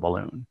air out of a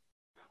balloon.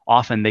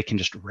 Often they can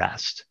just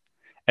rest.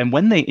 And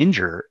when they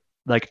injure,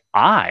 like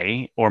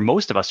I, or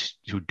most of us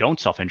who don't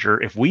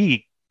self-injure, if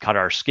we cut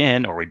our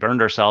skin or we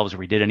burned ourselves or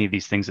we did any of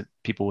these things that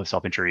people with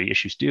self-injury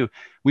issues do,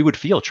 we would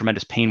feel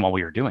tremendous pain while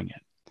we were doing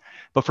it.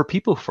 But for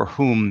people for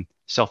whom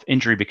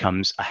self-injury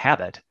becomes a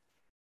habit,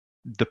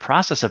 the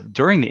process of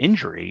during the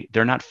injury,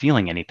 they're not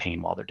feeling any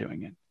pain while they're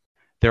doing it.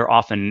 They're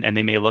often, and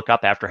they may look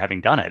up after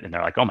having done it and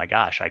they're like, oh my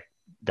gosh,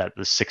 that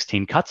was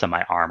 16 cuts on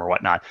my arm or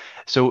whatnot.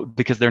 So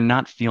because they're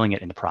not feeling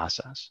it in the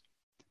process.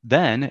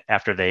 Then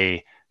after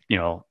they,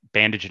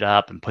 bandage it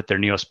up and put their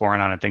Neosporin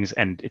on and things,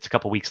 and it's a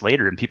couple weeks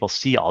later and people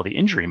see all the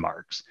injury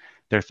marks,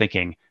 they're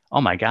thinking, oh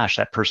my gosh,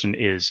 that person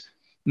is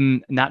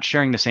not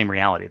sharing the same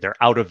reality.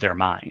 They're out of their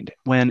mind.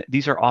 When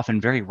these are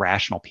often very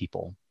rational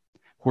people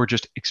who are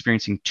just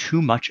experiencing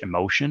too much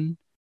emotion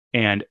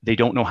and they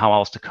don't know how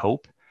else to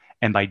cope.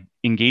 And by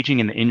engaging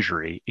in the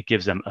injury, it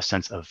gives them a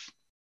sense of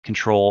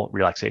control,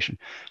 relaxation.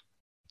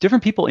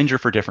 Different people injure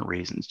for different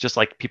reasons, just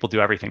like people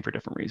do everything for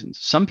different reasons.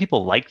 Some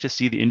people like to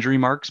see the injury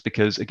marks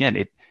because, again,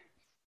 it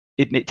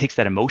takes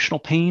that emotional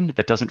pain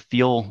that doesn't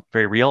feel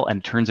very real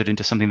and turns it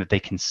into something that they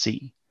can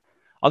see.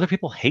 Other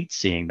people hate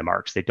seeing the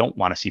marks. They don't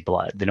want to see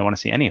blood. They don't want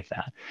to see any of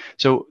that.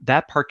 So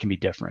that part can be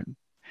different.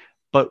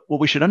 But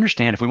what we should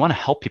understand, if we want to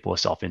help people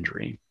with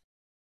self-injury,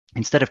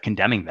 instead of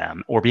condemning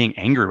them or being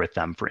angry with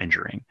them for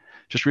injuring,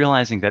 just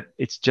realizing that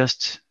it's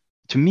just,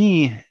 to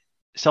me,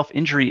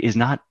 self-injury is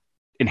not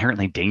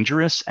inherently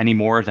dangerous any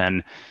more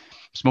than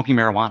smoking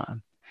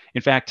marijuana.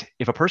 In fact,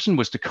 if a person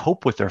was to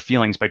cope with their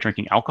feelings by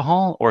drinking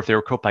alcohol, or if they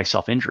were coped by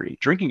self-injury,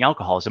 drinking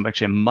alcohol is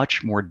actually a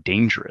much more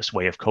dangerous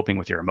way of coping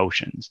with your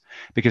emotions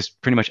because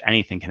pretty much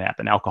anything can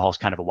happen. Alcohol is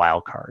kind of a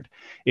wild card.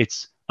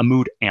 It's a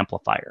mood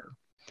amplifier.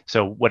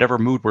 So whatever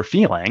mood we're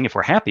feeling, if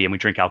we're happy and we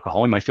drink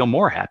alcohol, we might feel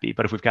more happy.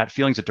 But if we've got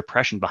feelings of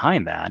depression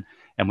behind that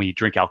and we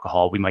drink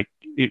alcohol,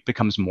 it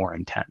becomes more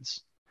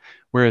intense.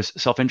 Whereas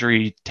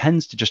self-injury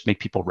tends to just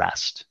make people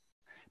rest.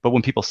 But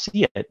when people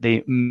see it,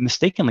 they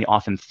mistakenly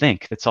often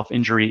think that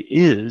self-injury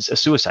is a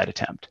suicide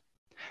attempt.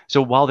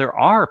 So while there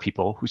are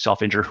people who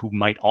self-injure who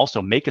might also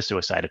make a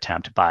suicide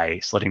attempt by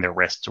slitting their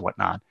wrists or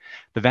whatnot,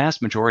 the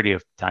vast majority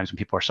of times when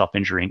people are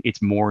self-injuring,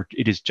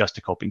 it is just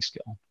a coping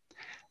skill.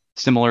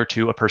 Similar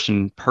to a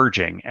person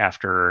purging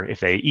after,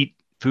 if they eat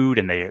food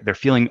and they're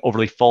feeling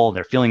overly full,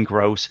 they're feeling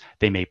gross,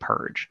 they may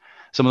purge.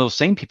 Some of those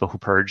same people who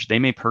purge, they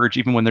may purge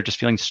even when they're just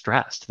feeling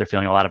stressed. They're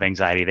feeling a lot of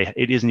anxiety.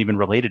 It isn't even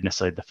related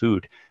necessarily to the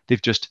food.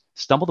 They've just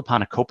stumbled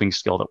upon a coping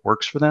skill that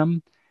works for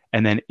them.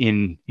 And then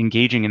in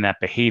engaging in that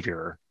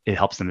behavior, it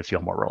helps them to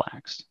feel more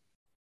relaxed.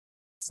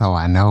 So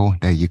I know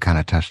that you kind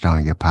of touched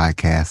on your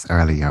podcast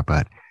earlier,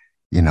 but,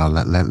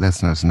 let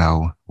listeners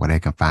know where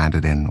they can find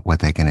it and what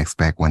they can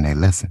expect when they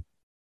listen.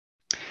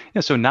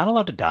 Yeah, so Not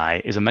Allowed to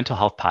Die is a mental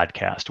health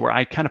podcast where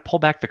I kind of pull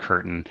back the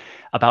curtain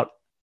about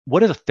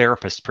what a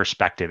therapist's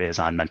perspective is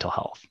on mental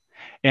health.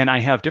 And I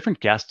have different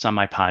guests on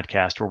my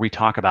podcast where we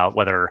talk about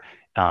whether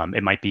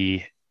it might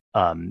be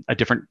a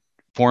different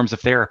forms of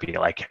therapy,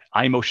 like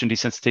eye motion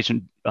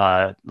desensitization,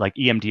 like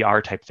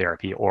EMDR type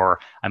therapy, or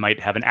I might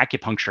have an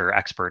acupuncture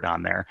expert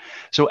on there.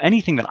 So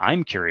anything that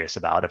I'm curious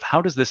about of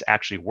how does this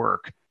actually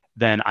work,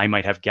 then I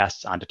might have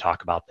guests on to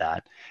talk about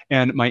that.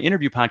 And my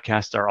interview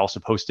podcasts are also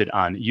posted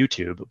on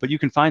YouTube, but you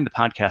can find the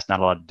podcast Not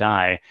Allowed to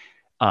Die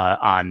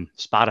on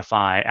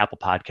Spotify, Apple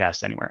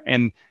Podcasts, anywhere.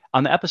 And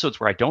on the episodes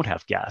where I don't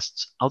have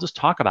guests, I'll just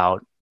talk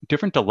about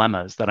different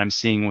dilemmas that I'm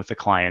seeing with the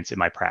clients in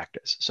my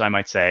practice. So I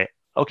might say,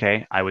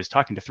 okay, I was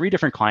talking to 3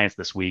 different clients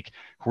this week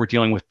who were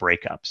dealing with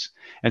breakups.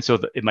 And so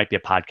it might be a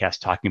podcast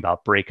talking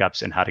about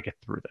breakups and how to get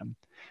through them.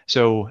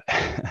 So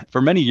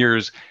for many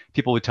years,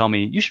 people would tell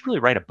me, you should really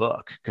write a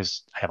book,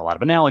 because I have a lot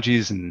of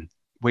analogies and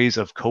ways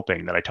of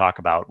coping that I talk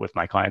about with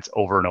my clients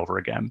over and over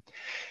again.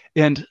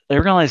 And I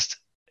realized,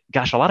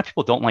 gosh, a lot of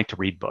people don't like to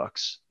read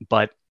books,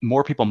 but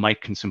more people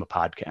might consume a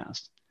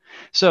podcast.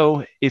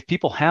 So if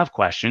people have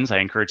questions, I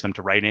encourage them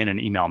to write in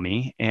and email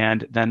me.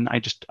 And then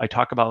I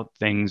talk about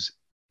things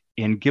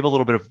and give a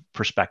little bit of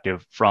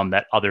perspective from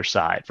that other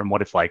side, from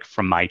what it's like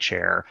from my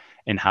chair,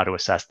 and how to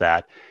assess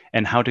that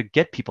and how to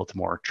get people to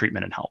more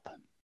treatment and help.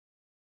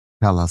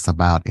 Tell us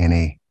about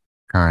any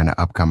current or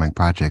upcoming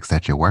projects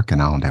that you're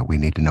working on that we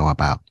need to know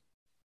about.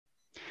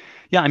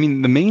 Yeah, I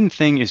mean, the main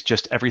thing is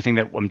just everything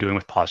that I'm doing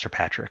with Paws for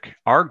Patrick.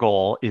 Our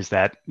goal is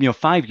that,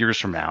 5 years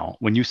from now,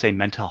 when you say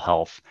mental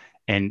health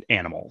and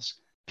animals,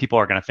 people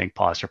are going to think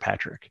Paws for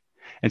Patrick.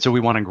 And so we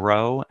want to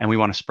grow and we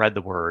want to spread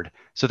the word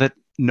so that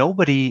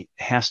nobody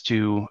has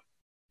to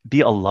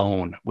be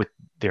alone with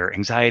their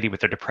anxiety, with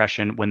their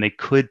depression, when they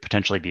could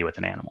potentially be with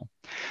an animal.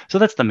 So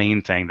that's the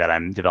main thing that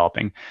I'm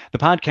developing. The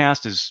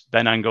podcast has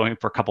been ongoing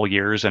for a couple of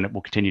years and it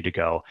will continue to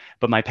go.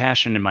 But my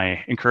passion and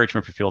my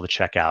encouragement for people to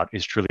check out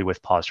is truly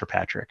with Paws for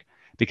Patrick.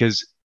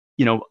 Because,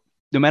 no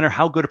matter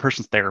how good a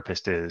person's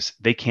therapist is,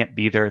 they can't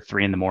be there at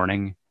 3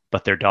 a.m,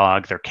 but their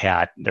dog, their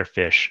cat, their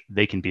fish,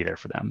 they can be there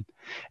for them.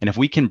 And if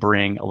we can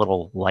bring a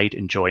little light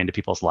and joy into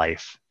people's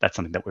life, that's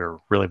something that we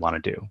really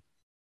want to do.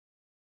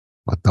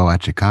 Well, throw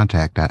out your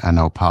contact. I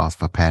know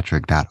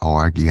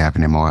pawsforpatrick.org. Do you have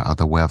any more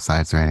other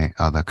websites or any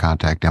other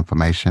contact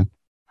information?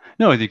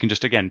 No, you can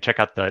just, again, check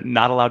out the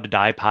Not Allowed to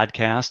Die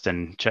podcast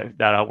and check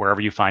that out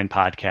wherever you find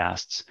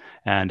podcasts.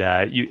 And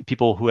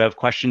people who have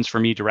questions for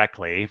me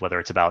directly,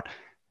 whether it's about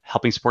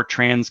helping support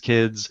trans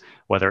kids,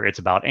 whether it's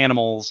about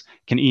animals,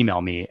 can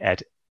email me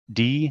at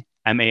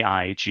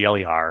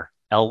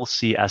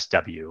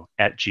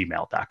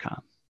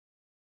dmaiglerlcsw@gmail.com.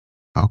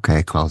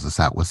 Okay, close us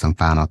out with some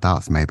final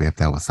thoughts. Maybe if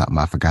there was something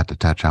I forgot to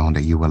touch on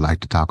that you would like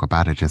to talk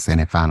about, or just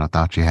any final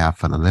thoughts you have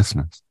for the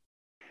listeners.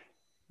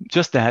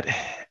 Just that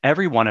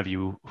every one of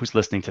you who's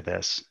listening to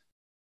this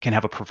can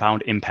have a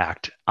profound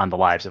impact on the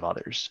lives of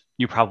others.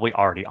 You probably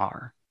already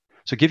are.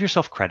 So give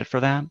yourself credit for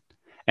that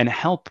and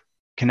help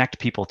connect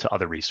people to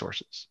other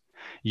resources.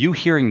 You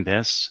hearing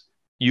this,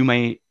 you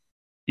may,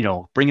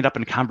 bring it up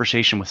in a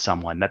conversation with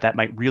someone that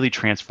might really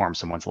transform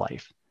someone's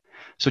life.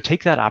 So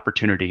take that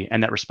opportunity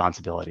and that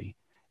responsibility.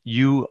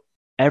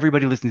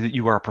 Everybody listening to that,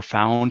 you are a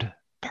profound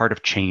part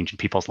of change in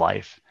people's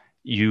life.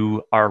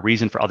 You are a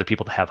reason for other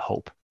people to have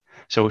hope.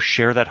 So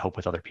share that hope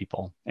with other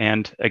people.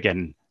 And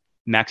again,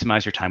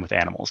 maximize your time with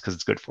animals because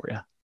it's good for you.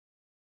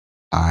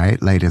 All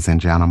right, ladies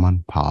and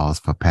gentlemen,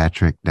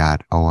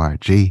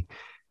 pawsforpatrick.org.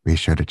 Be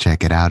sure to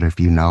check it out. If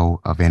you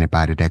know of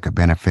anybody that could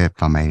benefit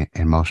from an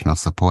emotional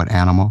support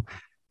animal,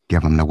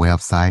 give them the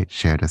website,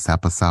 share this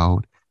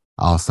episode.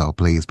 Also,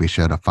 please be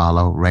sure to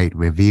follow, rate,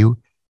 review.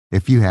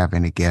 If you have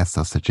any guests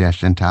or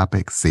suggestion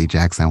topics,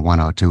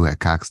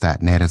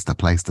 cjackson102@cox.net is the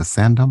place to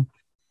send them.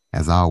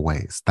 As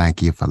always,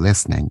 thank you for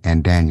listening.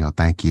 And Daniel,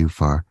 thank you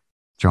for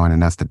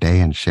joining us today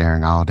and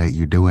sharing all that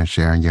you do and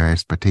sharing your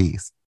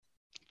expertise.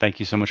 Thank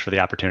you so much for the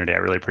opportunity. I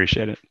really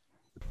appreciate it.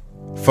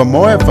 For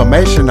more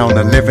information on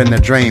the Living the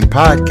Dream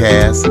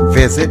podcast,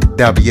 visit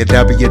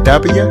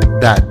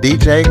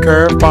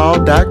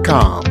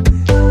www.djcurveball.com.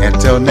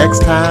 Until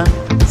next time,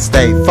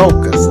 stay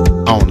focused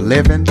on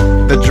living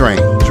the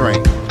dream.